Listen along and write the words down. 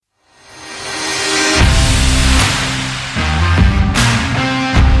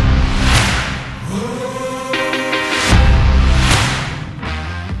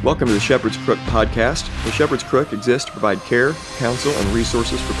Welcome to the Shepherd's Crook podcast. The Shepherd's Crook exists to provide care, counsel, and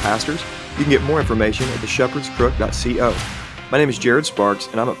resources for pastors. You can get more information at theshepherdscrook.co. My name is Jared Sparks,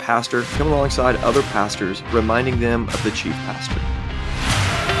 and I'm a pastor coming alongside other pastors, reminding them of the chief pastor.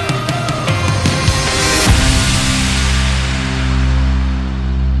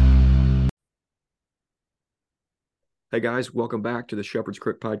 Hey guys, welcome back to the Shepherd's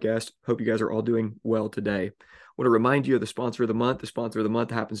Crook podcast. Hope you guys are all doing well today. I want to remind you of the sponsor of the month. The sponsor of the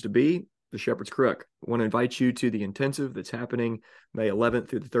month happens to be the Shepherd's Crook. I want to invite you to the intensive that's happening May 11th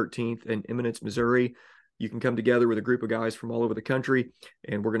through the 13th in Eminence, Missouri. You can come together with a group of guys from all over the country,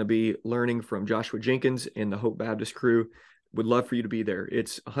 and we're going to be learning from Joshua Jenkins and the Hope Baptist crew. Would love for you to be there.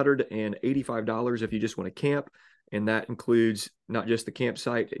 It's $185 if you just want to camp, and that includes not just the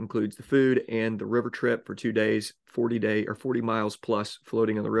campsite, it includes the food and the river trip for 2 days, 40 miles plus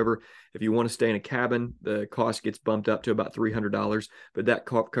floating on the river. If you want to stay in a cabin, the cost gets bumped up to about $300, but that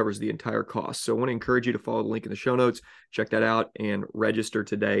covers the entire cost. So I want to encourage you to follow the link in the show notes, check that out, and register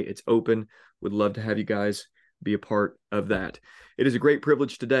today. It's open. Would love to have you guys be a part of that. It is a great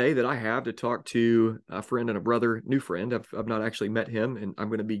privilege today that I have to talk to a friend and a brother, new friend. I've not actually met him, and I'm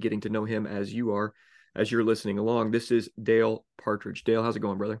going to be getting to know him as you're listening along. This is Dale Partridge. Dale, how's it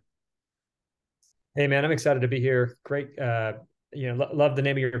going, brother? Hey, man, I'm excited to be here. Great. Love the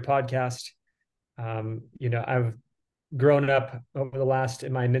name of your podcast. I've grown up over the last,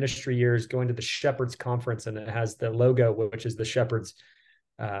 in my ministry years, going to the Shepherd's Conference, and it has the logo, which is the Shepherd's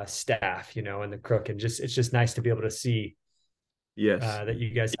staff, and the crook. And it's just nice to be able to see that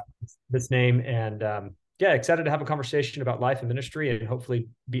you guys have this name. And excited to have a conversation about life and ministry and hopefully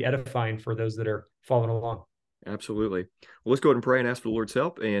be edifying for those that are following along. Absolutely. Well, let's go ahead and pray and ask for the Lord's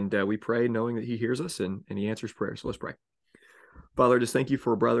help. And we pray knowing that he hears us and he answers prayer. So let's pray. Father, I just thank you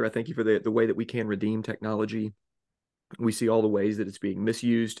for a brother. I thank you for the way that we can redeem technology. We see all the ways that it's being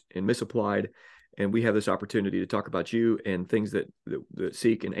misused and misapplied. And we have this opportunity to talk about you and things that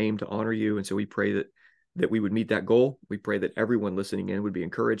seek and aim to honor you. And so we pray that we would meet that goal. We pray that everyone listening in would be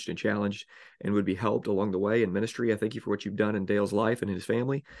encouraged and challenged and would be helped along the way in ministry. I thank you for what you've done in Dale's life and his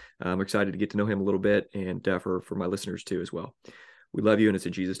family. I'm excited to get to know him a little bit and for my listeners too as well. We love you, and it's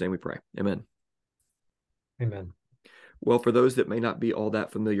in Jesus' name we pray. Amen. Amen. Well, for those that may not be all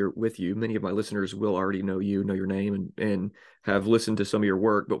that familiar with you, many of my listeners will already know you, know your name, and have listened to some of your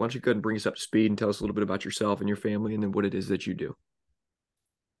work. But why don't you go ahead and bring us up to speed and tell us a little bit about yourself and your family and then what it is that you do.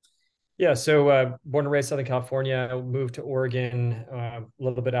 Yeah, so born and raised Southern California, moved to Oregon a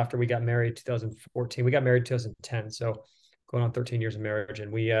little bit after we got married, 2014. We got married 2010, so going on 13 years of marriage.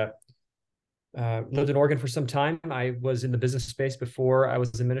 And we lived in Oregon for some time. I was in the business space before I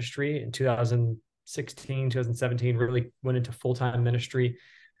was in ministry. In 2016, 2017, really went into full-time ministry.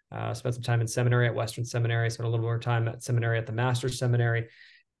 Spent some time in seminary at Western Seminary, spent a little more time at seminary at the Master's Seminary,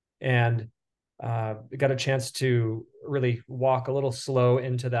 and got a chance to really walk a little slow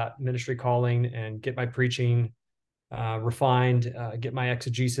into that ministry calling and get my preaching refined, get my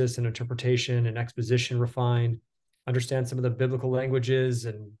exegesis and interpretation and exposition refined, understand some of the biblical languages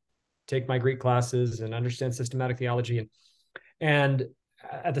and take my Greek classes and understand systematic theology. And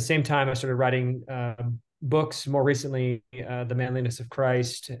at the same time, I started writing books, more recently, The Manliness of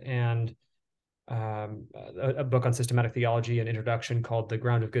Christ, and a book on systematic theology, an introduction called The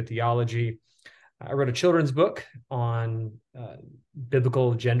Ground of Good Theology. I wrote a children's book on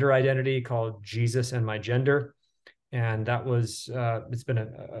biblical gender identity called Jesus and My Gender. And that was, it's been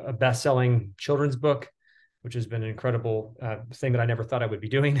a best-selling children's book, which has been an incredible thing that I never thought I would be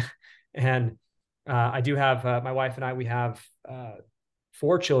doing. And I do have, my wife and I, we have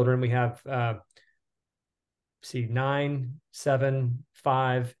 4 children. We have, 9, 7,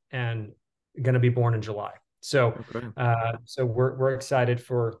 5, and going to be born in July. So, so we're excited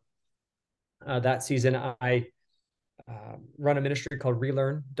for that season. I run a ministry called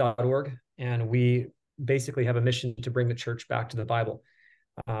relearn.org, and we basically have a mission to bring the church back to the Bible.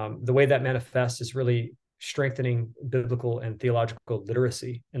 The way that manifests is really strengthening biblical and theological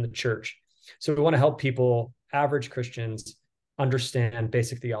literacy in the church. So we want to help people, average Christians, understand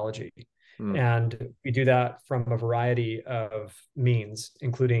basic theology. And we do that from a variety of means,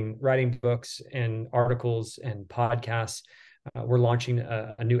 including writing books and articles and podcasts. We're launching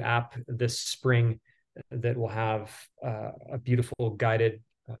a new app this spring that will have a beautiful guided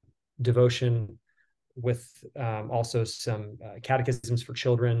devotion with also some catechisms for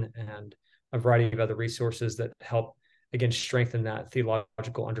children and a variety of other resources that help, again, strengthen that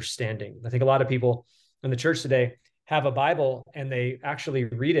theological understanding. I think a lot of people in the church today have a Bible and they actually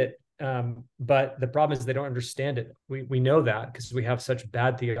read it, but the problem is they don't understand it. We know that because we have such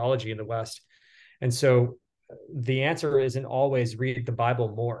bad theology in the West. And so the answer isn't always read the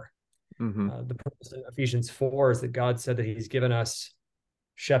Bible more. Mm-hmm. The purpose of Ephesians 4 is that God said that he's given us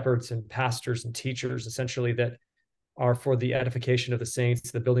shepherds and pastors and teachers, essentially, that are for the edification of the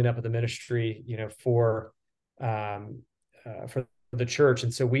saints, the building up of the ministry, for the church.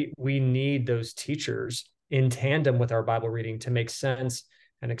 And so we need those teachers in tandem with our Bible reading to make sense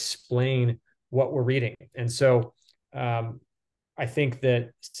and explain what we're reading. And so I think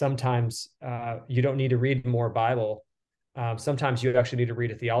that sometimes you don't need to read more Bible. Sometimes you actually need to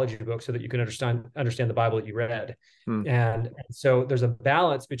read a theology book so that you can understand the Bible that you read. Mm. And so there's a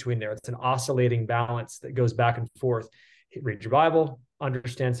balance between there. It's an oscillating balance that goes back and forth. Read your Bible,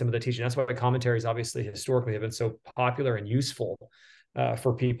 understand some of the teaching. That's why commentaries obviously historically have been so popular and useful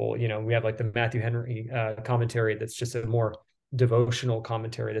for people. We have like the Matthew Henry commentary that's just a more devotional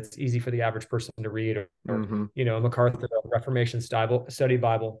commentary that's easy for the average person to read, or Mm-hmm. a MacArthur Reformation study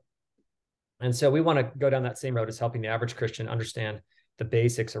Bible. And so we want to go down that same road as helping the average Christian understand the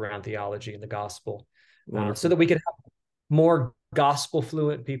basics around theology and the gospel, so that we can have more gospel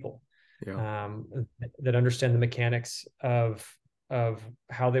fluent people that understand the mechanics of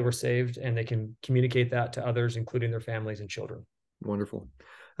how they were saved, and they can communicate that to others, including their families and children. Wonderful.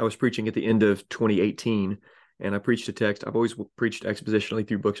 I was preaching at the end of 2018, and I preached a text. I've always preached expositionally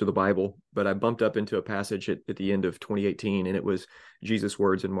through books of the Bible, but I bumped up into a passage at the end of 2018, and it was Jesus'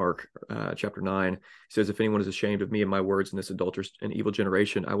 words in Mark chapter 9. It says, "If anyone is ashamed of me and my words in this adulterous and evil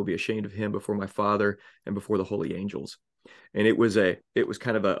generation, I will be ashamed of him before my Father and before the holy angels." And it was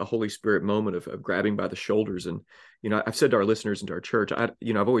kind of a Holy Spirit moment of grabbing by the shoulders. And, I've said to our listeners and to our church, I've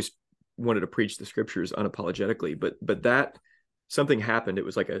always wanted to preach the scriptures unapologetically, but that something happened. It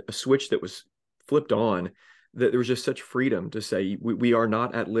was like a switch that was flipped on, that there was just such freedom to say we are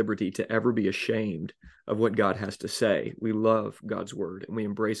not at liberty to ever be ashamed of what God has to say. We love God's word and we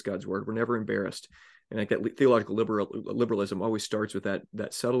embrace God's word. We're never embarrassed. And like that theological liberalism always starts with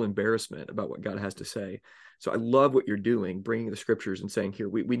that subtle embarrassment about what God has to say. So I love what you're doing, bringing the scriptures and saying, here,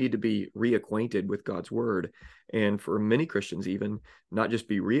 we need to be reacquainted with God's word. And for many Christians, even not just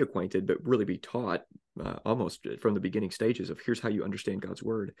be reacquainted, but really be taught almost from the beginning stages of here's how you understand God's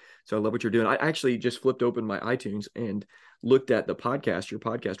word. So I love what you're doing. I actually just flipped open my iTunes and looked at the podcast, your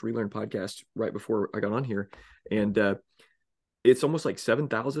podcast, Relearn podcast, right before I got on here. And it's almost like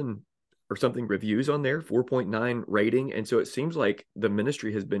 7,000 or something reviews on there, 4.9 rating. And so it seems like the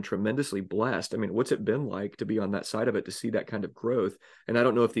ministry has been tremendously blessed. I mean, what's it been like to be on that side of it, to see that kind of growth? And I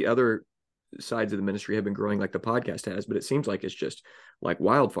don't know if the other sides of the ministry have been growing like the podcast has, but it seems like it's just like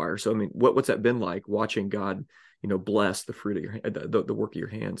wildfire. So, I mean, what's that been like, watching God, bless the fruit of your, the work of your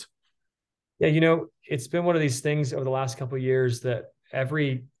hands? Yeah, it's been one of these things over the last couple of years that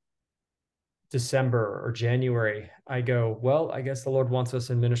every December or January, I go, well, I guess the Lord wants us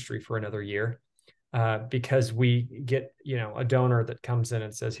in ministry for another year, because we get, a donor that comes in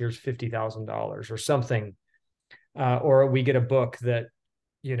and says, here's $50,000 or something. Or we get a book that,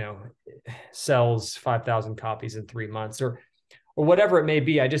 sells 5,000 copies in 3 months, or whatever it may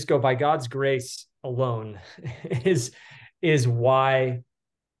be. I just go, by God's grace alone is why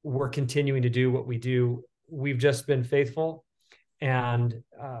we're continuing to do what we do. We've just been faithful, and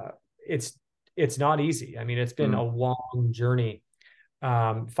it's not easy. I mean, it's been a long journey.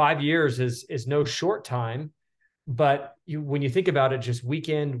 5 years is no short time, but when you think about it, just week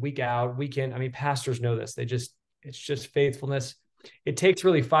in, week out, weekend. I mean, pastors know this. It's just faithfulness. It takes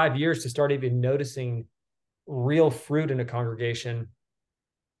really 5 years to start even noticing real fruit in a congregation.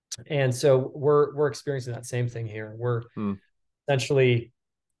 And so we're experiencing that same thing here. We're essentially,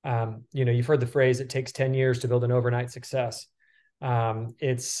 you've heard the phrase, it takes 10 years to build an overnight success.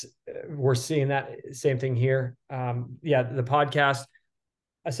 We're seeing that same thing here. The podcast,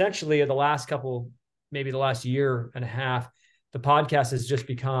 essentially the last year and a half, the podcast has just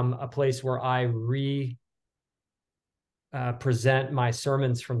become a place where I present my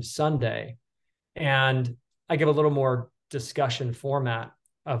sermons from Sunday, and I give a little more discussion format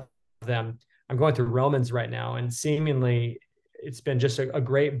of them. I'm going through Romans right now, and seemingly it's been just a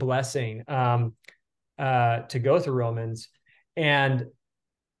great blessing to go through Romans. And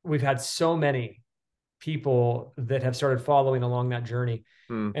we've had so many people that have started following along that journey.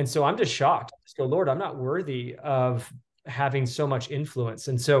 And so I'm just shocked. I just go, Lord, I'm not worthy of having so much influence.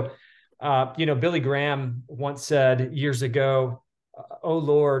 And so, Billy Graham once said years ago, "Oh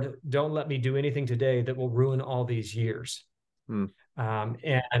Lord, don't let me do anything today that will ruin all these years."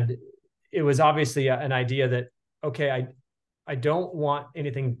 And it was obviously an idea that, okay, I don't want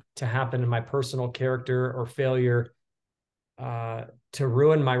anything to happen in my personal character or failure to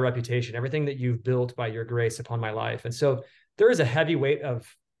ruin my reputation, everything that you've built by your grace upon my life. And so there is a heavy weight of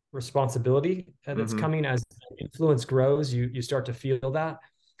responsibility that's Mm-hmm. coming as influence grows. You start to feel that,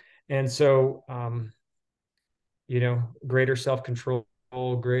 and so greater self-control,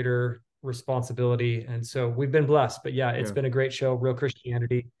 greater responsibility, and so we've been blessed. But yeah, it's Yeah. been a great show, Real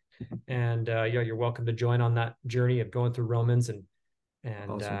Christianity, and yeah, you're welcome to join on that journey of going through Romans, and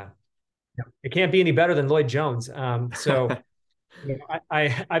Awesome. it can't be any better than Lloyd Jones. So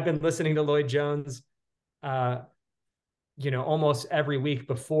I've been listening to Lloyd Jones, uh, almost every week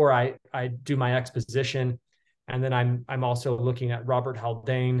before I do my exposition, and then I'm also looking at Robert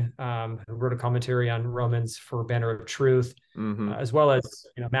Haldane, who wrote a commentary on Romans for Banner of Truth, Mm-hmm. as well as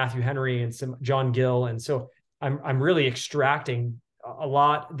Matthew Henry and some John Gill, and so I'm really extracting a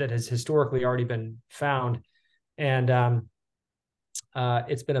lot that has historically already been found, and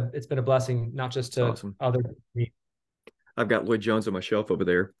it's been a blessing, not just It's to awesome. other. I've got Lloyd Jones on my shelf over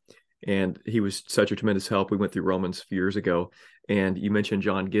there, and he was such a tremendous help. We went through Romans a few years ago, and you mentioned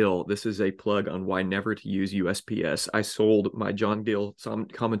John Gill. This is a plug on why never to use USPS. I sold my John Gill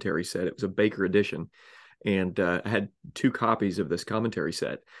commentary set. It was a Baker edition, and I had 2 copies of this commentary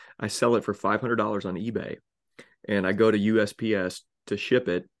set. I sell it for $500 on eBay, and I go to USPS to ship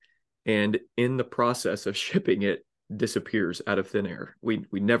it, and in the process of shipping it, disappears out of thin air. We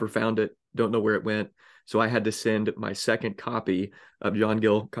never found it, don't know where it went. So I had to send my second copy of John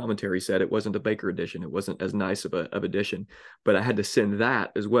Gill commentary set. It wasn't a Baker edition. It wasn't as nice of edition, but I had to send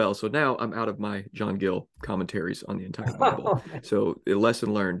that as well. So now I'm out of my John Gill commentaries on the entire Bible. So a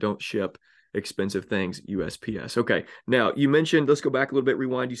lesson learned: don't ship expensive things USPS. Okay. Now you mentioned, let's go back a little bit,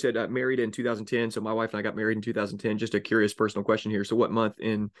 rewind. You said married in 2010. So my wife and I got married in 2010. Just a curious personal question here. So what month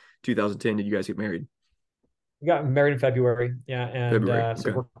in 2010 did you guys get married? We got married in February, yeah, and February. so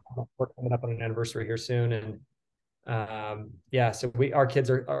Okay. we're coming up on an anniversary here soon, and yeah, so our kids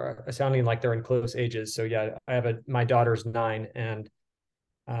are sounding like they're in close ages. So yeah, I have my daughter's 9, and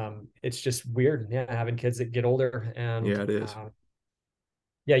it's just weird, yeah, having kids that get older, and Yeah, it is.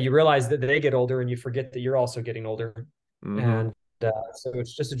 yeah, you realize that they get older, and you forget that you're also getting older, Mm-hmm. and so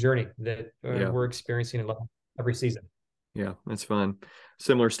it's just a journey that Yeah. we're experiencing every season. Yeah, that's fun.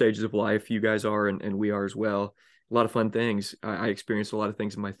 Similar stages of life you guys are, and we are as well. A lot of fun things. I experienced a lot of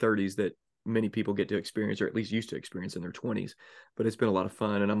things in my 30s that many people get to experience, or at least used to experience in their 20s. But it's been a lot of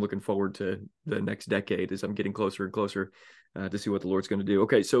fun, and I'm looking forward to the next decade as I'm getting closer and closer to see what the Lord's going to do.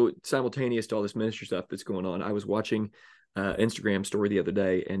 Okay, so simultaneous to all this ministry stuff that's going on, I was watching Instagram story the other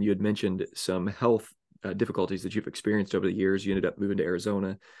day, and you had mentioned some health difficulties that you've experienced over the years. You ended up moving to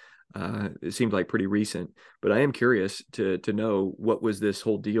Arizona. It seemed like pretty recent, but I am curious to know what was this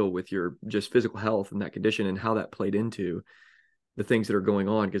whole deal with your just physical health and that condition, and how that played into the things that are going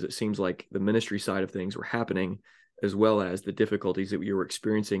on, because it seems like the ministry side of things were happening as well as the difficulties that you were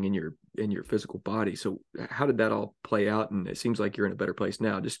experiencing in your physical body. So how did that all play out? And it seems like you're in a better place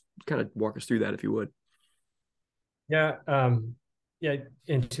now. Just kind of walk us through that if you would. Yeah, yeah,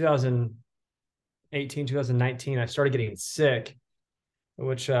 in 2018, 2019, I started getting sick,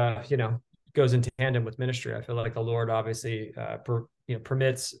 which goes in tandem with ministry. I feel like the Lord obviously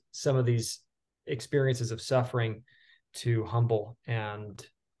permits some of these experiences of suffering to humble and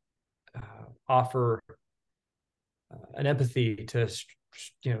offer an empathy to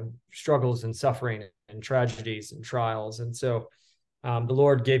struggles and suffering and tragedies and trials. And so the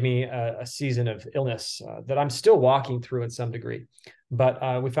Lord gave me a season of illness that I'm still walking through in some degree.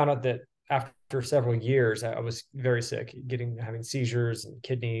 But we found out that after several years, I was very sick, having seizures and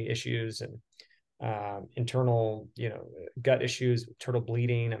kidney issues and internal, gut issues, internal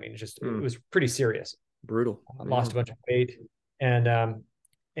bleeding. I mean, it was pretty serious. Brutal. I Yeah. lost a bunch of weight, and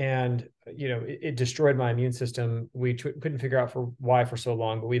it destroyed my immune system. We couldn't figure out why for so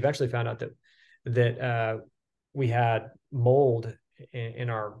long, but we eventually found out that we had mold in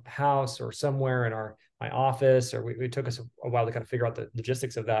our house or somewhere in my office, or it took us a while to kind of figure out the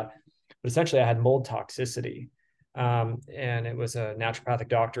logistics of that. But essentially, I had mold toxicity, and it was a naturopathic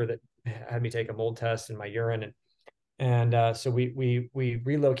doctor that had me take a mold test in my urine, and so we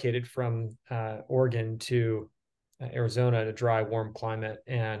relocated from Oregon to Arizona, to dry, warm climate,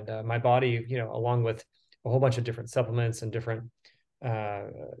 and my body, along with a whole bunch of different supplements and different, uh,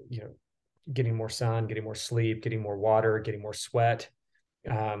 you know, getting more sun, getting more sleep, getting more water, getting more sweat,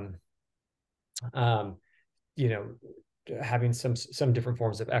 um, um, you know, having some different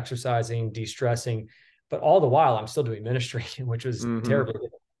forms of exercising, de-stressing, but all the while I'm still doing ministry, which was Mm-hmm. terribly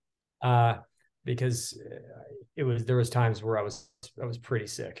uh, because there was times where I was pretty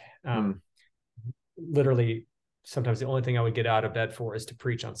sick. Mm. Literally, sometimes the only thing I would get out of bed for is to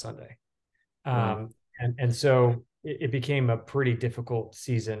preach on Sunday. Wow. And so it became a pretty difficult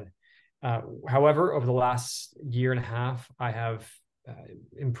season. However, over the last year and a half, I have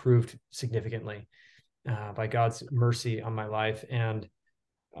improved significantly by God's mercy on my life, and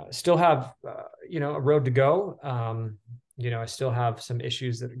still have a road to go. I still have some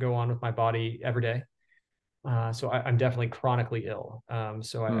issues that go on with my body every day. So I'm definitely chronically ill.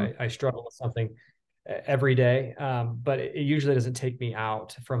 So I struggle with something every day, but it usually doesn't take me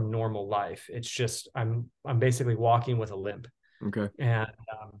out from normal life. It's just I'm basically walking with a limp. Okay. And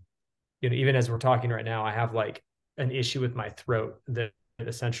even as we're talking right now, I have like an issue with my throat that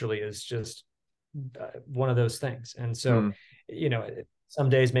essentially is just one of those things. And so, some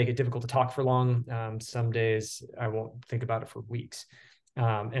days make it difficult to talk for long. Some days I won't think about it for weeks.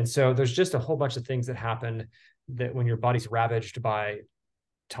 And so there's just a whole bunch of things that happen that when your body's ravaged by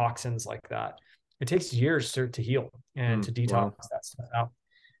toxins like that, it takes years to heal and to detox Wow. that stuff out.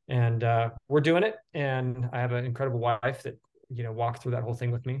 And we're doing it. And I have an incredible wife that, walked through that whole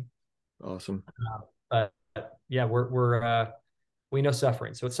thing with me. Awesome. But yeah, we know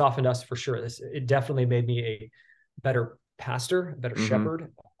suffering. So it softened us for sure. It definitely made me a better pastor, a better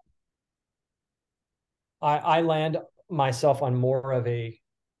shepherd. I land myself on more of a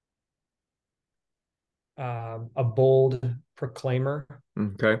bold proclaimer.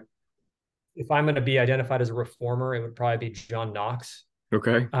 Okay. If I'm going to be identified as a reformer, it would probably be John Knox.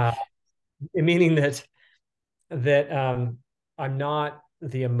 Okay. Meaning that I'm not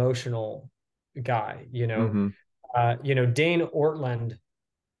the emotional guy. Dane Ortland,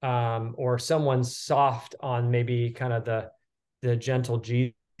 or someone soft on maybe kind of the gentle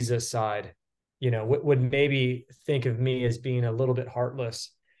Jesus side, would maybe think of me as being a little bit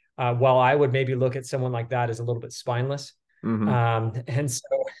heartless, while I would maybe look at someone like that as a little bit spineless. And so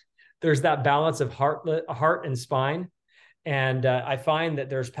there's that balance of heart and spine. And I find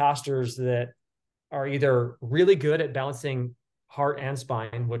that there's pastors that are either really good at balancing heart and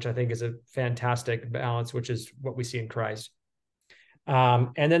spine, which I think is a fantastic balance, which is what we see in Christ.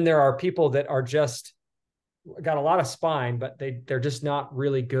 And then there are people that are just got a lot of spine, but they're just not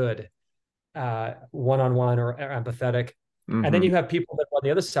really good one-on-one or empathetic. And then you have people that on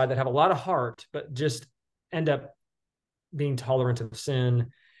the other side that have a lot of heart, but just end up being tolerant of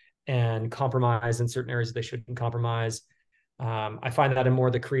sin and compromise in certain areas that they shouldn't compromise. I find that in more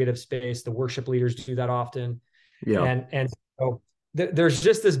of the creative space. The worship leaders do that often. Yeah. And so there's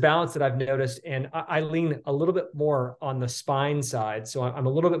just this balance that I've noticed, and I lean a little bit more on the spine side. So I'm a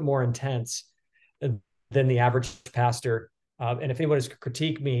little bit more intense than the average pastor. And if anyone was to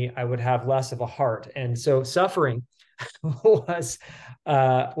critique me, I would have less of a heart. And so suffering was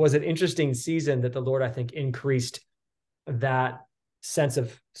an interesting season that the Lord, I think, increased that sense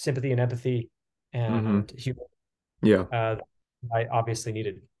of sympathy and empathy and humor. Yeah. I obviously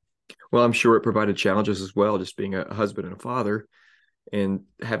needed. Well, I'm sure it provided challenges as well, just being a husband and a father and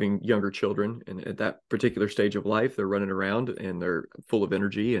having younger children. And at that particular stage of life, they're running around and they're full of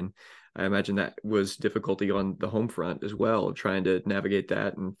energy. And I imagine that was difficulty on the home front as well, trying to navigate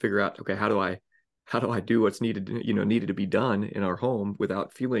that and figure out, okay, how do I do what's needed to be done in our home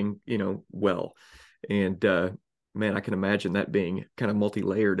without feeling, well. And man, I can imagine that being kind of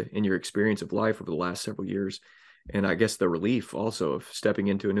multi-layered in your experience of life over the last several years. And I guess the relief also of stepping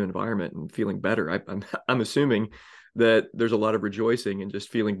into a new environment and feeling better. I'm assuming that there's a lot of rejoicing and just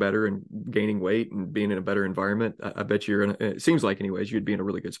feeling better and gaining weight and being in a better environment. I bet it seems like anyways, you'd be in a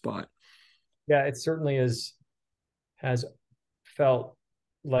really good spot. Yeah, it certainly has felt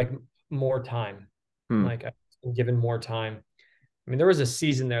like more time, like I've been given more time. I mean, there was a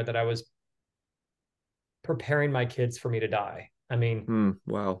season there that I was preparing my kids for me to die. I mean,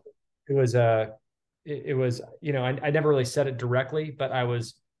 Wow. it was I never really said it directly, but I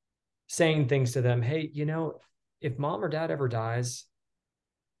was saying things to them. Hey, if mom or dad ever dies,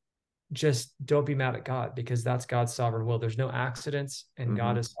 just don't be mad at God, because that's God's sovereign will. There's no accidents, and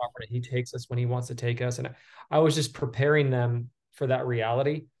God is sovereign. He takes us when he wants to take us. And I was just preparing them for that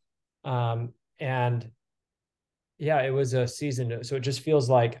reality. And yeah, it was a season. So it just feels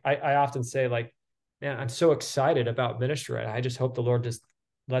like I often say, like, man, I'm so excited about ministry. I just hope the Lord just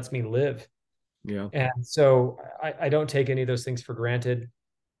lets me live. Yeah. And so I don't take any of those things for granted.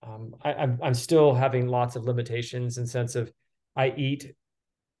 I'm still having lots of limitations in sense of I eat,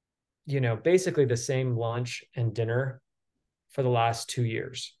 basically the same lunch and dinner for the last 2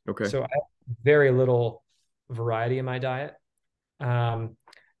 years. Okay. So I have very little variety in my diet.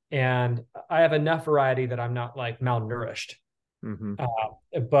 And I have enough variety that I'm not like malnourished.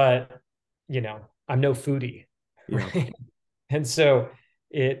 But I'm no foodie. Yeah. Right? And so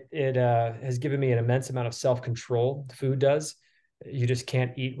it has given me an immense amount of self-control. Food does. You just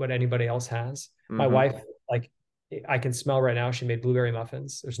can't eat what anybody else has. My wife, like, I can smell right now, she made blueberry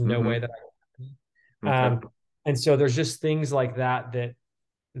muffins. There's no way that I Okay. And so there's just things like that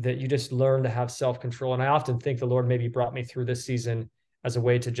that you just learn to have self-control. And I often think the Lord maybe brought me through this season as a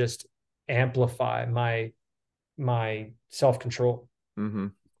way to just amplify my self-control. Mm-hmm.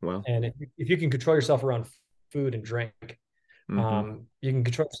 Well, And if you can control yourself around food and drink, mm-hmm. you can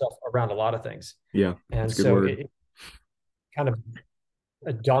control yourself around a lot of things. Yeah, And that's a good so word. it kind of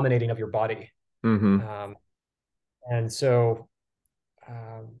a dominating of your body. Mm-hmm. Um, and so,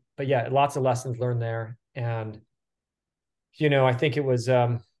 but yeah, lots of lessons learned there. And, I think it was,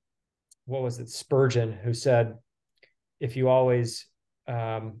 what was it? Spurgeon who said, if you always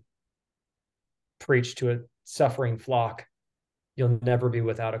um, preach to a suffering flock, you'll never be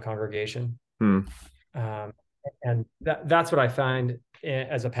without a congregation. Mm. Um, and that's what I find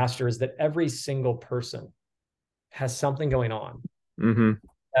as a pastor is that every single person has something going on Mm-hmm.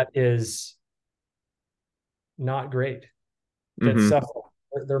 that is not great, that Mm-hmm. suffer.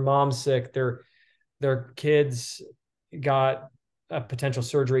 Their mom's sick, their kids got a potential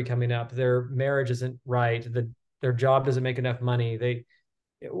surgery coming up, their marriage isn't right, their job doesn't make enough money,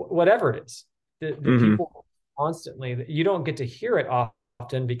 whatever it is, the Mm-hmm. people constantly, you don't get to hear it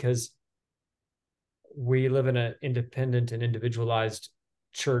often because we live in an independent and individualized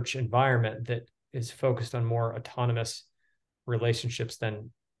church environment that is focused on more autonomous relationships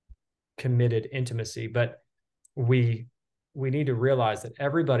than committed intimacy. But we we need to realize that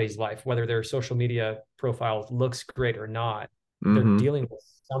everybody's life, whether their social media profile looks great or not, they're Mm-hmm. dealing with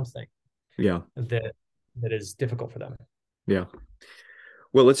something Yeah. that is difficult for them. Yeah.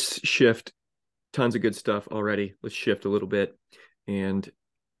 Well, let's shift. Tons of good stuff already. Let's shift a little bit. And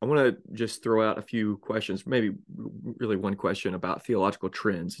I want to just throw out a few questions, maybe really one question about theological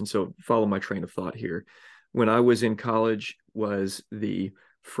trends. And so follow my train of thought here. When I was in college was the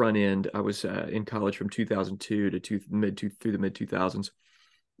front end. I was in college from 2002 to through the mid 2000s.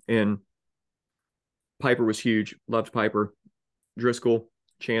 And Piper was huge. Loved Piper. Driscoll,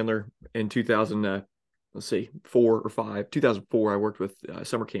 Chandler in 2000, let's see, 4 or 5, 2004, I worked with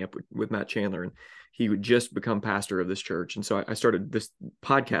summer camp with Matt Chandler, and he would just become pastor of this church. And so I started this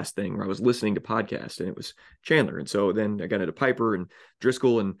podcast thing where I was listening to podcasts, and it was Chandler. And so then I got into Piper and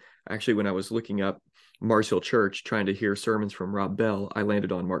Driscoll. And actually, when I was looking up Mars Hill Church, trying to hear sermons from Rob Bell, I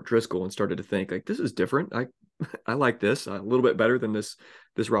landed on Mark Driscoll and started to think like, this is different. I like this a little bit better than this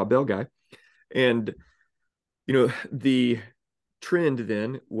Rob Bell guy. And the trend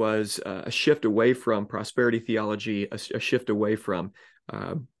then was a shift away from prosperity theology, a shift away from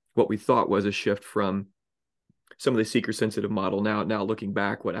what we thought was a shift from some of the seeker sensitive model. Now looking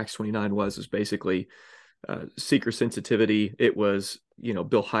back, what Acts 29 was is basically seeker sensitivity. It was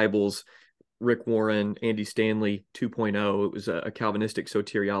Bill Hybels, Rick Warren, Andy Stanley 2.0. It was a Calvinistic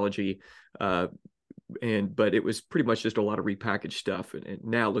soteriology. But it was pretty much just a lot of repackaged stuff. And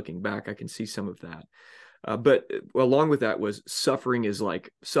now looking back, I can see some of that. But along with that was suffering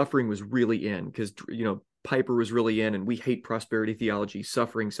was really in because, Piper was really in, and we hate prosperity theology.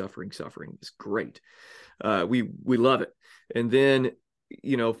 Suffering is great. We love it. And then,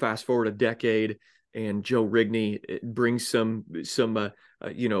 fast forward a decade, and Joe Rigney brings some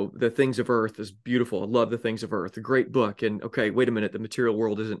The Things of Earth is beautiful. I love The Things of Earth, a great book. And okay, wait a minute, the material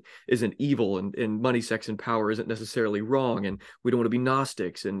world isn't evil, and money, sex, and power isn't necessarily wrong, and we don't want to be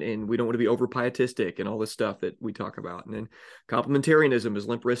Gnostics, and we don't want to be over pietistic and all this stuff that we talk about. And then complementarianism is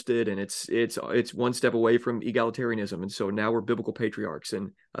limp wristed, and it's one step away from egalitarianism. And so now we're biblical patriarchs,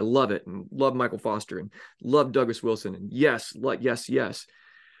 and I love it, and love Michael Foster, and love Douglas Wilson, and yes.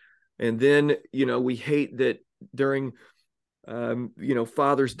 And then, we hate that during,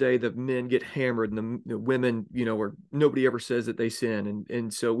 Father's Day, the men get hammered, and the women, or nobody ever says that they sin.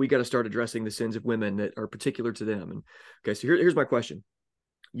 And so we got to start addressing the sins of women that are particular to them. And okay, so here's my question.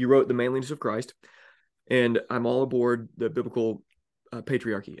 You wrote The Manliness of Christ, and I'm all aboard the biblical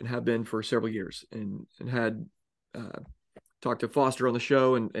patriarchy, and have been for several years, and had talked to Foster on the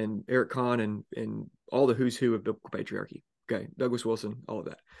show, and Eric Kahn, and all the who's who of biblical patriarchy. Okay, Douglas Wilson, all of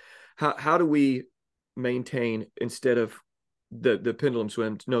that. How do we maintain, instead of the pendulum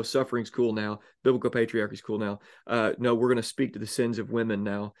swim? No, suffering's cool now. Biblical patriarchy is cool now. No, we're going to speak to the sins of women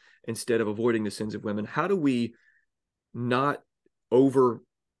now instead of avoiding the sins of women. How do we not over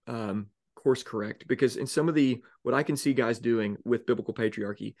course correct? Because in some of what I can see guys doing with biblical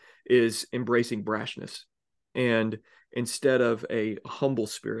patriarchy is embracing brashness, and instead of a humble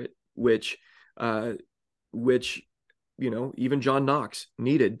spirit, which even John Knox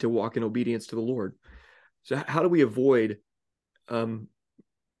needed to walk in obedience to the Lord. So how do we avoid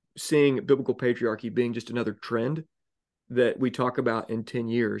seeing biblical patriarchy being just another trend that we talk about in 10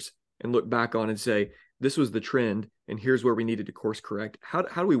 years and look back on and say, this was the trend, and here's where we needed to course correct? How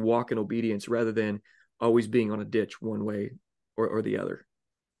do we walk in obedience rather than always being on a ditch one way or the other.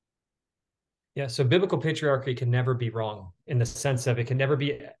 Yeah, so biblical patriarchy can never be wrong in the sense of it can never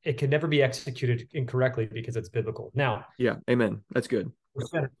be executed incorrectly because it's biblical. Now, yeah, amen. That's good.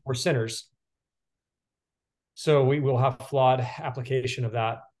 we're sinners, so we will have flawed application of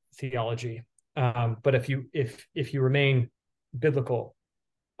that theology. But if you remain biblical,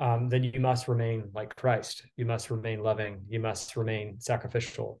 then you must remain like Christ. You must remain loving. You must remain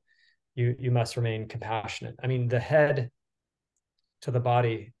sacrificial. You must remain compassionate. I mean, the head to the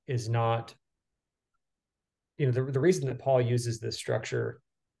body is not, the reason that Paul uses this structure,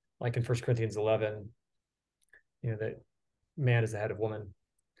 like in 1 Corinthians 11, that man is the head of woman.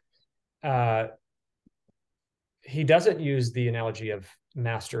 He doesn't use the analogy of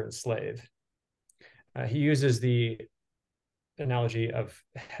master and slave. He uses the analogy of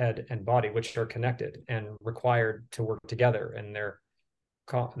head and body, which are connected and required to work together, and they're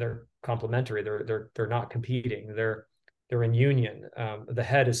complementary. They're not competing. They're in union. The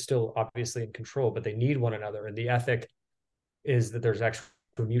head is still obviously in control, but they need one another. And the ethic is that there's actual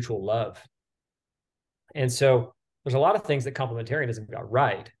mutual love. And so there's a lot of things that complementarianism got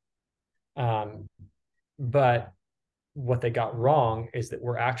right. But what they got wrong is that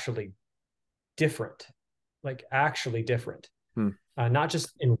we're actually different, like actually different, not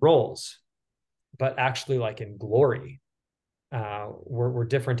just in roles, but actually like in glory. We're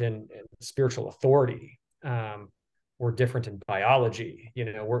different in spiritual authority. We're different in biology.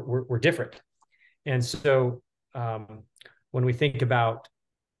 We're different. And so when we think about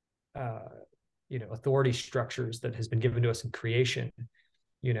authority structures that has been given to us in creation,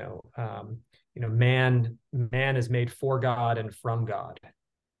 man is made for God and from God.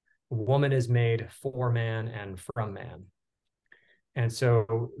 Woman is made for man and from man. And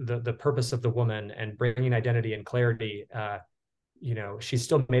so the purpose of the woman and bringing identity and clarity, she's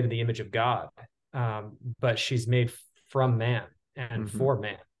still made in the image of God, but she's made from man and for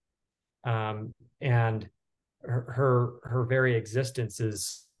man. And her very existence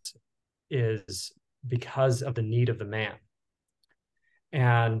is because of the need of the man.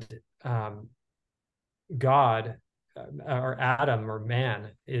 And God, or Adam, or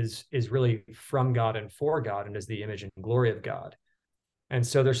man, is really from God and for God, and is the image and glory of God. And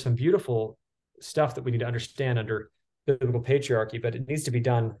so there's some beautiful stuff that we need to understand under biblical patriarchy, but it needs to be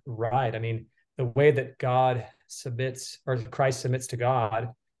done right. I mean, the way that God submits, or Christ submits to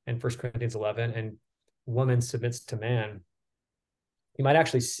God in 1 Corinthians 11, and woman submits to man, you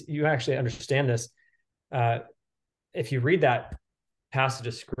actually understand this if you read that passage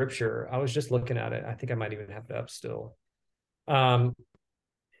of scripture. I was just looking at it. I think I might even have it up still.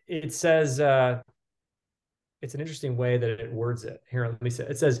 It says, it's an interesting way that it words it. Here, let me say,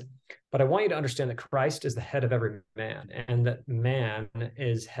 it says, but I want you to understand that Christ is the head of every man, and that man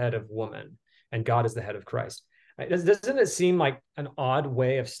is head of woman, and God is the head of Christ. Doesn't it seem like an odd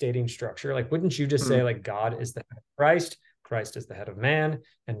way of stating structure? Like, wouldn't you just say, like, God is the head of Christ, Christ is the head of man,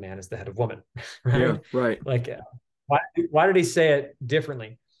 and man is the head of woman, right? Yeah, right. Like, why did he say it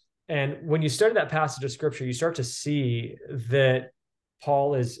differently? And when you study that passage of scripture, you start to see that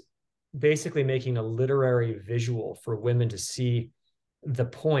Paul is basically making a literary visual for women to see the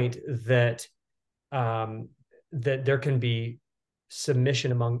point that that there can be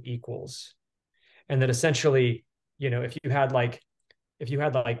submission among equals, and that essentially, if you had like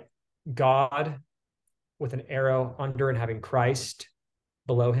God with an arrow under and having Christ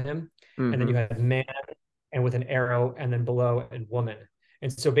below him, and then you have man and with an arrow and then below and woman.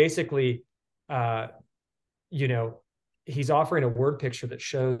 And so basically, he's offering a word picture that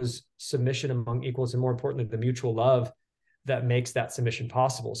shows submission among equals, and more importantly, the mutual love that makes that submission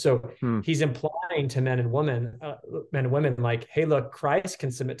possible. So he's implying to men and women, like, hey, look, Christ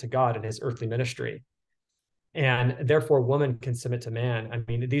can submit to God in his earthly ministry, and therefore woman can submit to man. I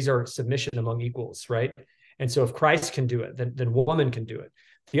mean, these are submission among equals, right? And so if Christ can do it, then woman can do it.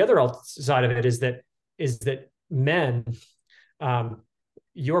 The other side of it is that men,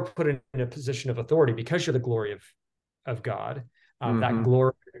 you're put in a position of authority because you're the glory of God. That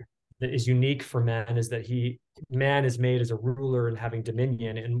glory that is unique for man is that man is made as a ruler and having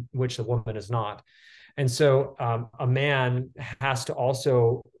dominion, in which the woman is not. And so a man has to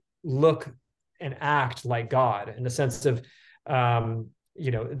also look and act like God, in the sense of the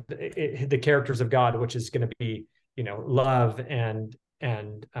characters of God, which is going to be love and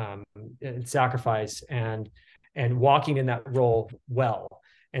sacrifice and walking in that role well.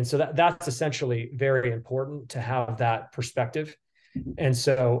 And so that's essentially very important to have that perspective. And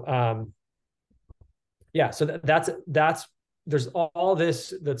so so that's there's all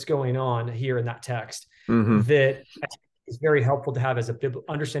this that's going on here in that text that is very helpful to have as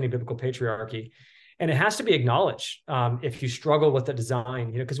understanding biblical patriarchy. And it has to be acknowledged if you struggle with the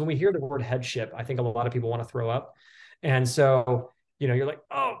design, because when we hear the word headship, I think a lot of people want to throw up. And so, you're like,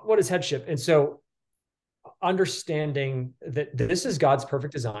 oh, what is headship? And so understanding that this is God's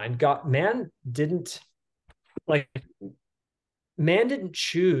perfect design. Like man didn't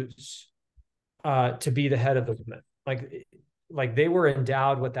choose to be the head of the woman. Like they were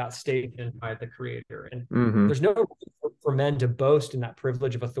endowed with that statement by the Creator, and Mm-hmm. there's no reason for men to boast in that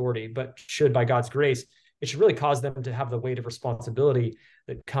privilege of authority, but should, by God's grace, it should really cause them to have the weight of responsibility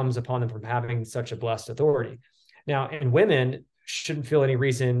that comes upon them from having such a blessed authority. Now, and women shouldn't feel any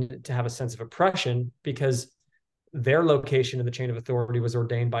reason to have a sense of oppression because their location in the chain of authority was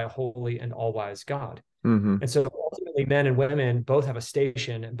ordained by a holy and all-wise God. Mm-hmm. And so ultimately, men and women both have a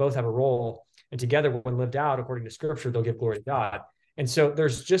station and both have a role. And together, when lived out according to scripture, they'll give glory to God. And so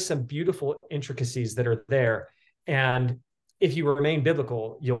there's just some beautiful intricacies that are there. And if you remain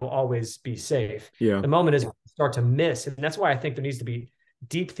biblical, you'll always be safe. Yeah. The moment is when you start to miss. And that's why I think there needs to be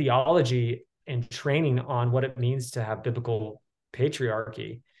deep theology and training on what it means to have biblical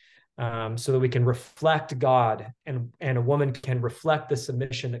patriarchy, so that we can reflect God, and a woman can reflect the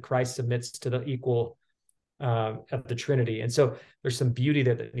submission that Christ submits to the equal of the Trinity. And so there's some beauty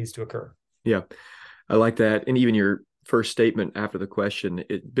there that needs to occur. Yeah. I like that. And even your first statement after the question,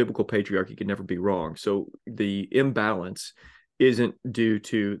 biblical patriarchy can never be wrong. So the imbalance isn't due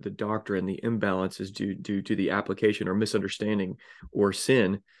to the doctrine. The imbalance is due to the application or misunderstanding or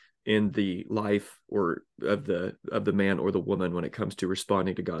sin in the life or of the man or the woman when it comes to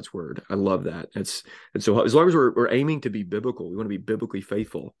responding to God's word. I love that. And so as long as we're aiming to be biblical, we want to be biblically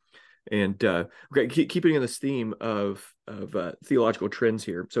faithful. And okay, keeping in this theme of theological trends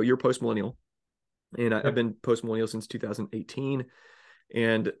here. So you're postmillennial, and I've been postmillennial since 2018.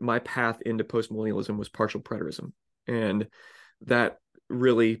 And my path into postmillennialism was partial preterism, and that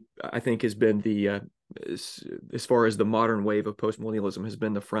really, I think, has been the as far as the modern wave of postmillennialism has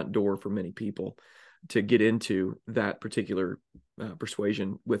been the front door for many people to get into that particular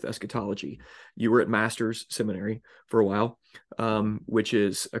persuasion with eschatology. You were at Master's Seminary for a while, which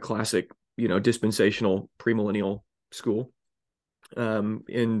is a classic, dispensational premillennial school,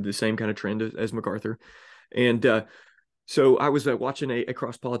 in the same kind of trend as MacArthur. And so I was watching a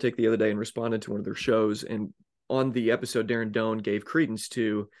Cross Politic the other day and responded to one of their shows. And on the episode, Darren Doan gave credence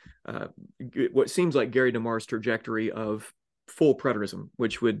to what seems like Gary DeMar's trajectory of full preterism,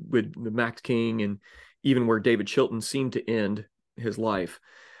 which would Max King and even where David Chilton seemed to end his life.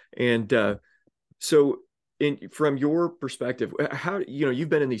 And so from your perspective, how, you've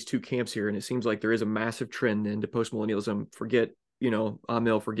been in these two camps here, and it seems like there is a massive trend into postmillennialism. Forget,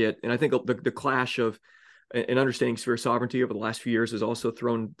 Amil, forget. And I think the clash of and understanding sphere sovereignty over the last few years has also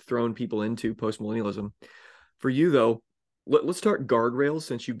thrown people into postmillennialism. For you, though, let's start guardrails,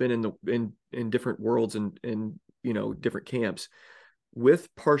 since you've been in different worlds and different camps. With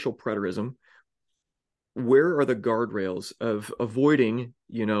partial preterism, where are the guardrails of avoiding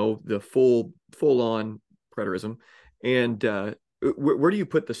the full on preterism, and where do you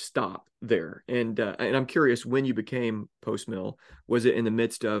put the stop there? And I'm curious, when you became post-mill, was it in the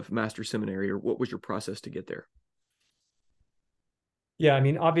midst of Master Seminary, or what was your process to get there? Yeah, I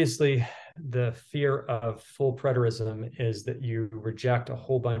mean, obviously, the fear of full preterism is that you reject a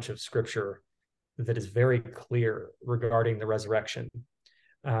whole bunch of scripture that is very clear regarding the resurrection,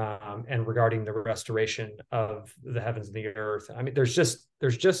 and regarding the restoration of the heavens and the earth. I mean, there's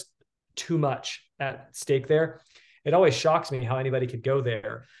just too much at stake there. It always shocks me how anybody could go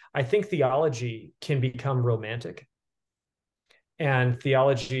there. I think theology can become romantic, and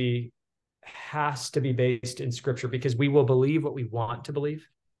theology has to be based in scripture because we will believe what we want to believe.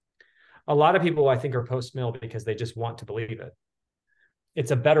 A lot of people, I think, are post-mill because they just want to believe it. It's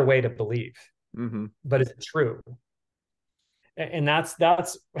a better way to believe, but is it true? And that's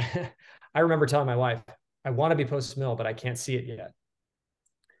I remember telling my wife, I want to be post-mill, but I can't see it yet.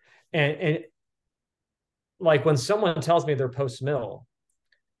 And like when someone tells me they're post-mill,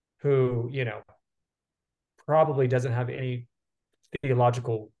 who, probably doesn't have any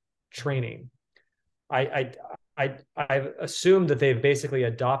theological training, I assume that they've basically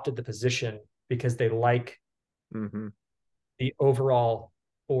adopted the position because they like the overall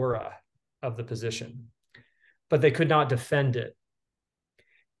aura of the position, but they could not defend it.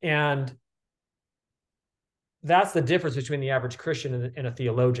 And that's the difference between the average Christian and a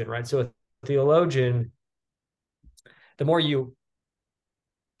theologian, right? So a theologian, the more you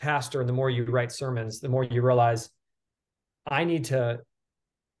pastor and the more you write sermons, the more you realize I need to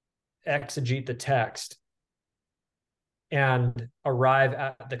exegete the text and arrive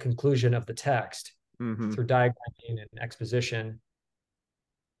at the conclusion of the text through diagramming and exposition.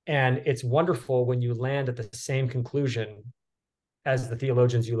 And it's wonderful when you land at the same conclusion as the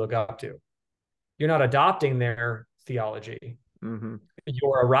theologians you look up to. You're not adopting their theology. Mm-hmm.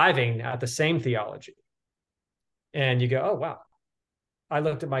 You're arriving at the same theology. And you go, oh, wow. I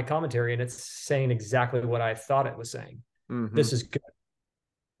looked at my commentary and it's saying exactly what I thought it was saying. Mm-hmm. This is good.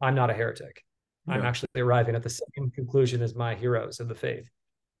 I'm not a heretic. I'm Yeah. actually arriving at the same conclusion as my heroes of the faith.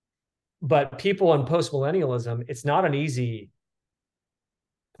 But people in postmillennialism, it's not an easy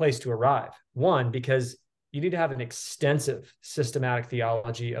place to arrive. One, because you need to have an extensive systematic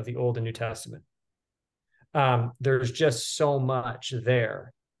theology of the Old and New Testament. There's just so much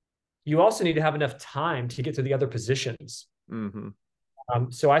there. You also need to have enough time to get to the other positions. Mm-hmm.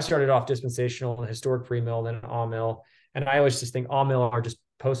 So I started off dispensational and historic premill, then amill, and I always just think amill are just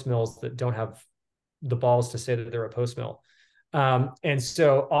post mills that don't have the balls to say that they're a post mill. And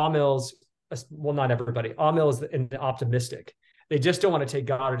so amills, well, not everybody. Amill is the optimistic. They just don't want to take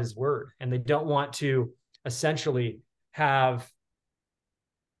God at His word, and they don't want to essentially have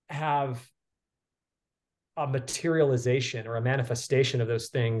a materialization or a manifestation of those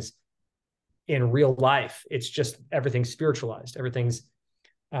things in real life. It's just everything's spiritualized. Everything's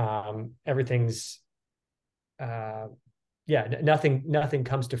nothing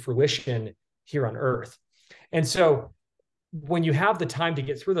comes to fruition here on earth. And so when you have the time to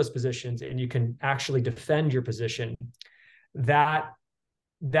get through those positions and you can actually defend your position, that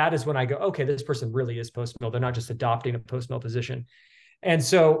is when I go, okay, this person really is post mill. They're not just adopting a post mill position. And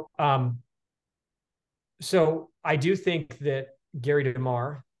so I do think that Gary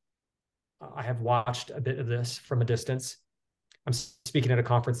DeMar, I have watched a bit of this from a distance. I'm speaking at a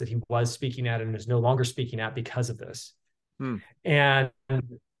conference that he was speaking at and is no longer speaking at because of this. And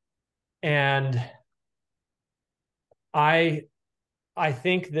I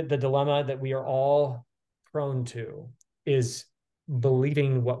think that the dilemma that we are all prone to is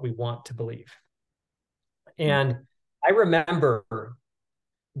believing what we want to believe. And I remember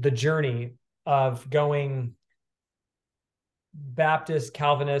the journey of going Baptist,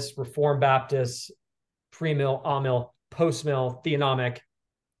 Calvinist, Reformed Baptist, pre-mill, amill, post-mill, theonomic,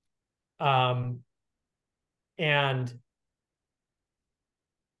 and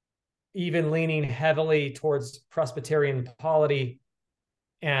even leaning heavily towards Presbyterian polity,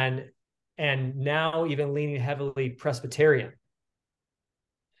 and now even leaning heavily Presbyterian.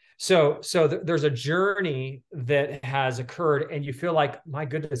 So there's a journey that has occurred, and you feel like, my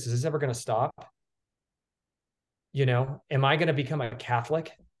goodness, is this ever going to stop? You know, am I going to become a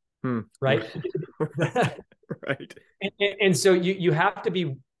Catholic? Right. Right. And so you have to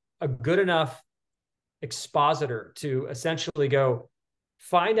be a good enough expositor to essentially go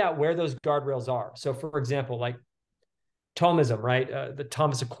find out where those guardrails are. So, for example, like Thomism, right? The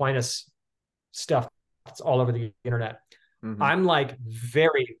Thomas Aquinas stuff, it's all over the internet. Mm-hmm. I'm like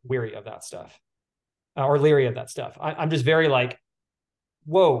very weary of that stuff, or leery of that stuff. I'm just very like,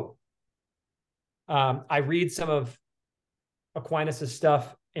 whoa. I read some of Aquinas's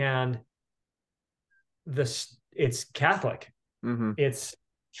stuff, and it's Catholic. Mm-hmm. It's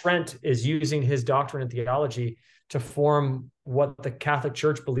Trent is using his doctrine and theology to form what the Catholic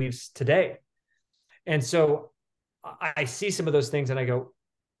Church believes today. And so I see some of those things and I go,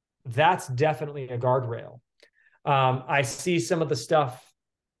 that's definitely a guardrail. I see some of the stuff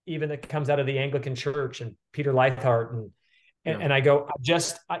even that comes out of the Anglican Church and Peter Leithart, and I go,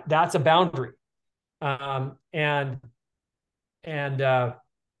 that's a boundary.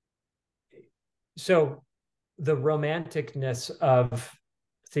 So the romanticness of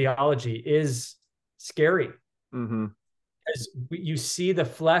theology is scary. Mm-hmm. Because you see the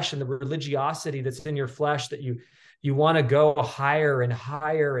flesh and the religiosity that's in your flesh, that you want to go higher and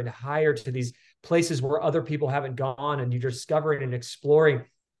higher and higher to these places where other people haven't gone, and you're discovering and exploring.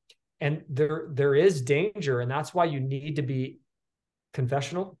 And there is danger, and that's why you need to be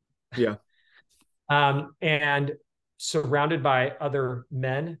confessional. Yeah. And surrounded by other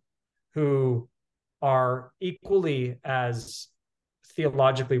men who are equally as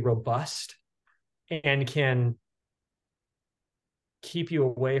theologically robust and can keep you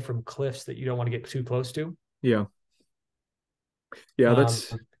away from cliffs that you don't want to get too close to. Yeah.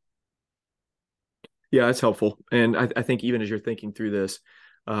 That's helpful. And I think even as you're thinking through this,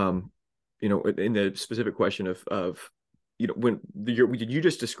 in the specific question of when you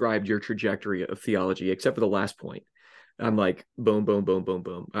just described your trajectory of theology, except for the last point, I'm like, boom, boom, boom, boom,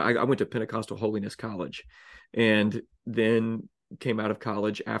 boom. I went to Pentecostal Holiness College, and then came out of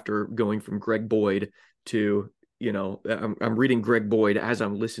college after going from Greg Boyd to, I'm reading Greg Boyd as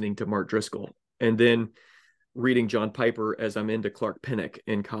I'm listening to Mark Driscoll. And then reading John Piper as I'm into Clark Pinnock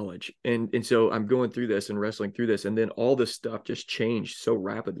in college. And so I'm going through this and wrestling through this. And then all this stuff just changed so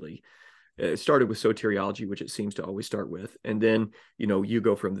rapidly. It started with soteriology, which it seems to always start with. And then, you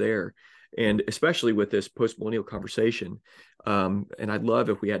go from there. And especially with this post-millennial conversation. And I'd love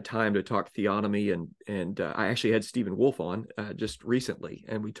if we had time to talk theonomy. And I actually had Stephen Wolfe on just recently,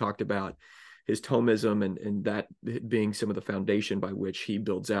 and we talked about his Thomism and that being some of the foundation by which he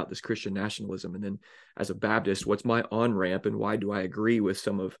builds out this Christian nationalism. And then as a Baptist, what's my on-ramp and why do I agree with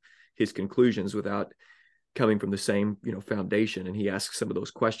some of his conclusions without coming from the same, foundation? And he asks some of those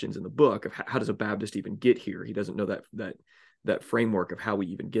questions in the book of how does a Baptist even get here? He doesn't know that framework of how we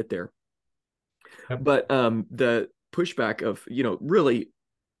even get there. Yep. But the pushback of, really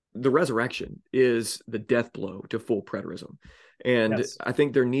the resurrection is the death blow to full preterism. And Yes. I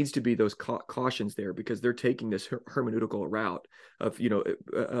think there needs to be those cautions there, because they're taking this hermeneutical route of,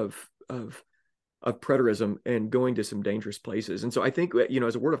 of preterism and going to some dangerous places. And so I think,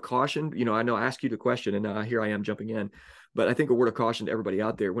 as a word of caution, I know I asked you the question and here I am jumping in, but I think a word of caution to everybody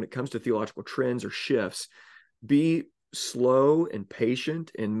out there when it comes to theological trends or shifts, be slow and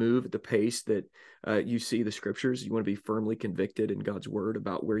patient and move at the pace that you see the scriptures. You want to be firmly convicted in God's word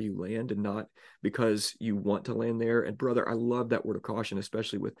about where you land, and not because you want to land there. And brother, I love that word of caution,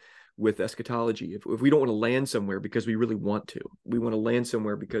 especially with eschatology. If we don't want to land somewhere because we really want to, we want to land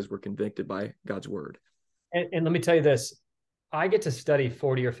somewhere because we're convicted by God's word. And let me tell you this, I get to study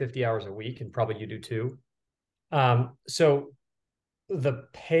 40 or 50 hours a week, and probably you do too. So the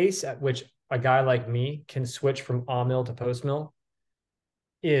pace at which a guy like me can switch from mill to post mill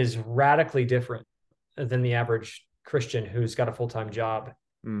is radically different than the average Christian who's got a full-time job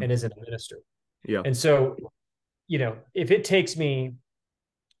and isn't a minister. Yeah. And so, if it takes me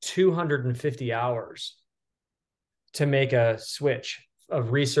 250 hours to make a switch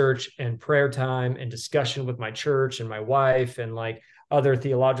of research and prayer time and discussion with my church and my wife and like other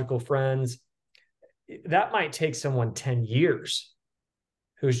theological friends, that might take someone 10 years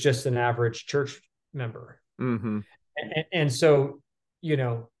who's just an average church member. Mm-hmm. And so,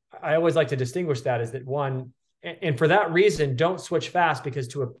 I always like to distinguish that is that one, and for that reason, don't switch fast, because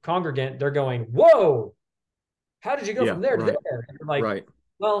to a congregant, they're going, whoa, how did you go from there to there? And like, right.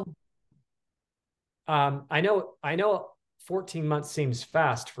 Well, I know 14 months seems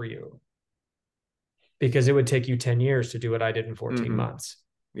fast for you, because it would take you 10 years to do what I did in 14 months.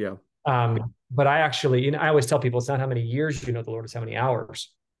 Yeah. But I actually, I always tell people it's not how many years you know the Lord, it's how many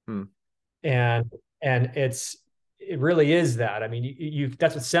hours. And it really is that. I mean,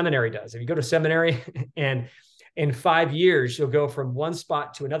 that's what seminary does. If you go to seminary and in 5 years, you'll go from one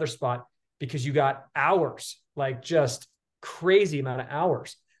spot to another spot because you got hours, like just crazy amount of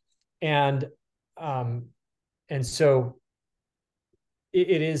hours. And so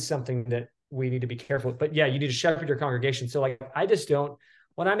it is something that we need to be careful. But yeah, you need to shepherd your congregation. So like, I just don't,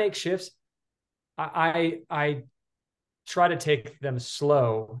 when I make shifts, I try to take them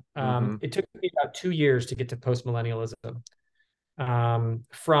slow. It took me about 2 years to get to post-millennialism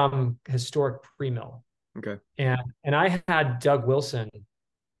from historic pre-mill. Okay. And I had Doug Wilson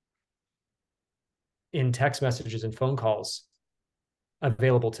in text messages and phone calls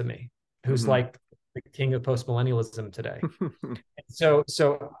available to me, who's like the king of post-millennialism today. So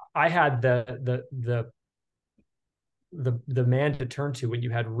I had the man to turn to when you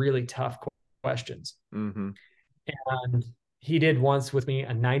had really tough questions. And he did once with me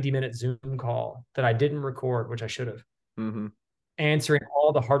a 90-minute Zoom call that I didn't record, which I should have, answering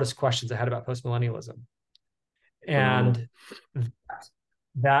all the hardest questions I had about post-millennialism. And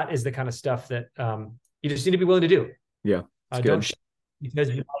that is the kind of stuff that you just need to be willing to do. Yeah. Don't shift because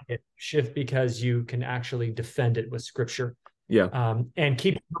you like it. Shift because you can actually defend it with scripture. Yeah. And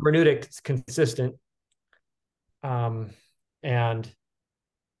keep hermeneutics consistent. And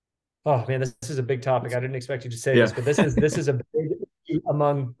oh man, this is a big topic. I didn't expect you to say this, but this is a big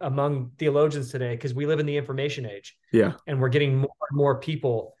among theologians today, because we live in the information age. Yeah. And we're getting more and more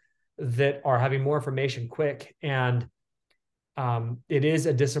people that are having more information quick. And it is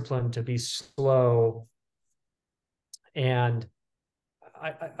a discipline to be slow. And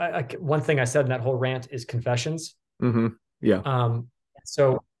I one thing I said in that whole rant is confessions. Yeah.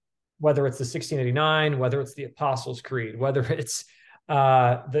 So whether it's the 1689, whether it's the Apostles' Creed, whether it's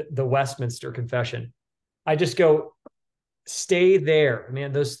the Westminster Confession, I just go, stay there,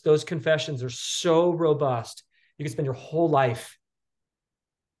 man. Those confessions are so robust. You can spend your whole life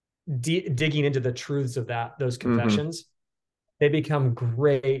digging into the truths of those confessions. They become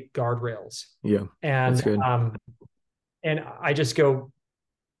great guardrails. Yeah. And and I just go,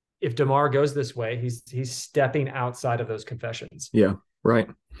 if DeMar goes this way, he's stepping outside of those confessions. Yeah. Right.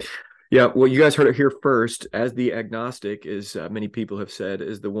 Yeah, well, you guys heard it here first. As the agnostic, is many people have said,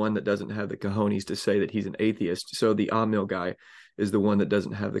 is the one that doesn't have the cojones to say that he's an atheist. So the mill guy is the one that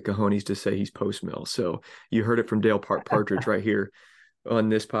doesn't have the cojones to say he's post mill. So you heard it from Partridge right here on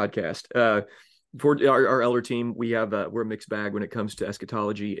this podcast. For our elder team, we're a mixed bag when it comes to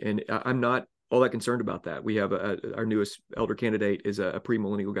eschatology, and I'm not all that concerned about that. We have our newest elder candidate is a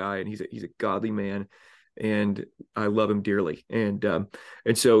premillennial guy, and he's a godly man, and I love him dearly. And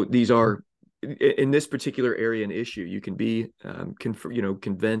so these are in this particular area an issue. You can be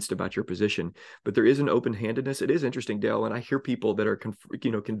convinced about your position, but there is an open-handedness. It is interesting, Dale, and I hear people that are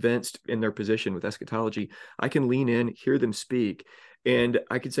convinced in their position with eschatology. I can lean in, hear them speak, and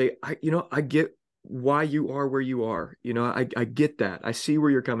I could say, I get why you are where you are. I get that. I see where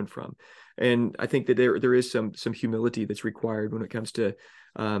you're coming from. And I think that there is some humility that's required when it comes to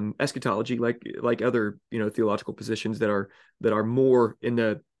eschatology, like other theological positions that are more in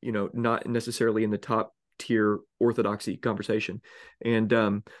the not necessarily in the top tier orthodoxy conversation.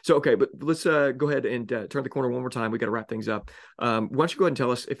 And so okay, but let's go ahead and turn the corner one more time. We got to wrap things up. Why don't you go ahead and tell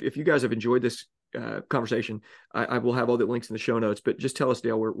us if you guys have enjoyed this conversation. I will have all the links in the show notes, but just tell us,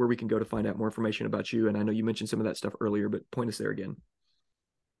 Dale, where we can go to find out more information about you. And I know you mentioned some of that stuff earlier, but point us there again.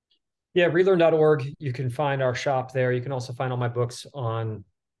 Yeah, relearn.org. You can find our shop there. You can also find all my books on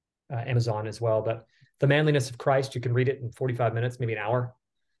Amazon as well. But The Manliness of Christ, you can read it in 45 minutes, maybe an hour.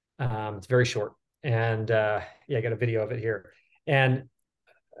 It's very short. And I got a video of it here. And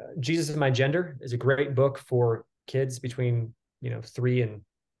Jesus is My Gender is a great book for kids between 3 and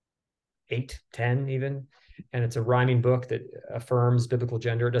 8, 10 even. And it's a rhyming book that affirms biblical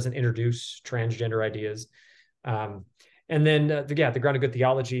gender. It doesn't introduce transgender ideas. And then, The Ground of Good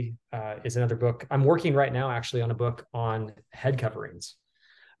Theology is another book. I'm working right now actually on a book on head coverings.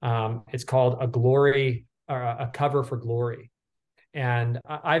 It's called A Cover for Glory. And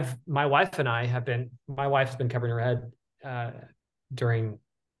my wife has been covering her head during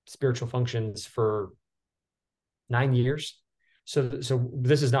spiritual functions for 9 years. So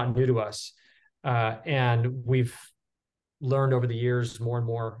this is not new to us. And we've learned over the years more and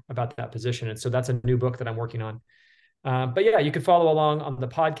more about that position. And so that's a new book that I'm working on. But yeah, you can follow along on the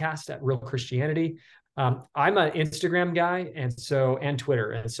podcast at Real Christianity. I'm an Instagram guy and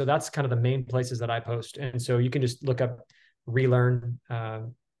Twitter. And so that's kind of the main places that I post. And so you can just look up relearn.org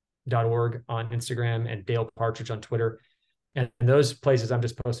on Instagram and Dale Partridge on Twitter. And those places I'm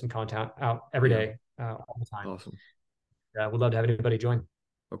just posting content out every day, all the time. Awesome. We'd love to have anybody join.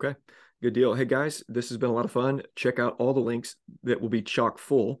 Okay, good deal. Hey guys, this has been a lot of fun. Check out all the links that will be chock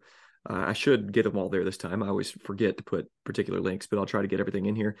full. I should get them all there this time. I always forget to put particular links, but I'll try to get everything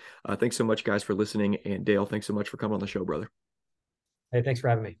in here. Thanks so much, guys, for listening. And Dale, thanks so much for coming on the show, brother. Hey, thanks for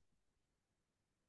having me.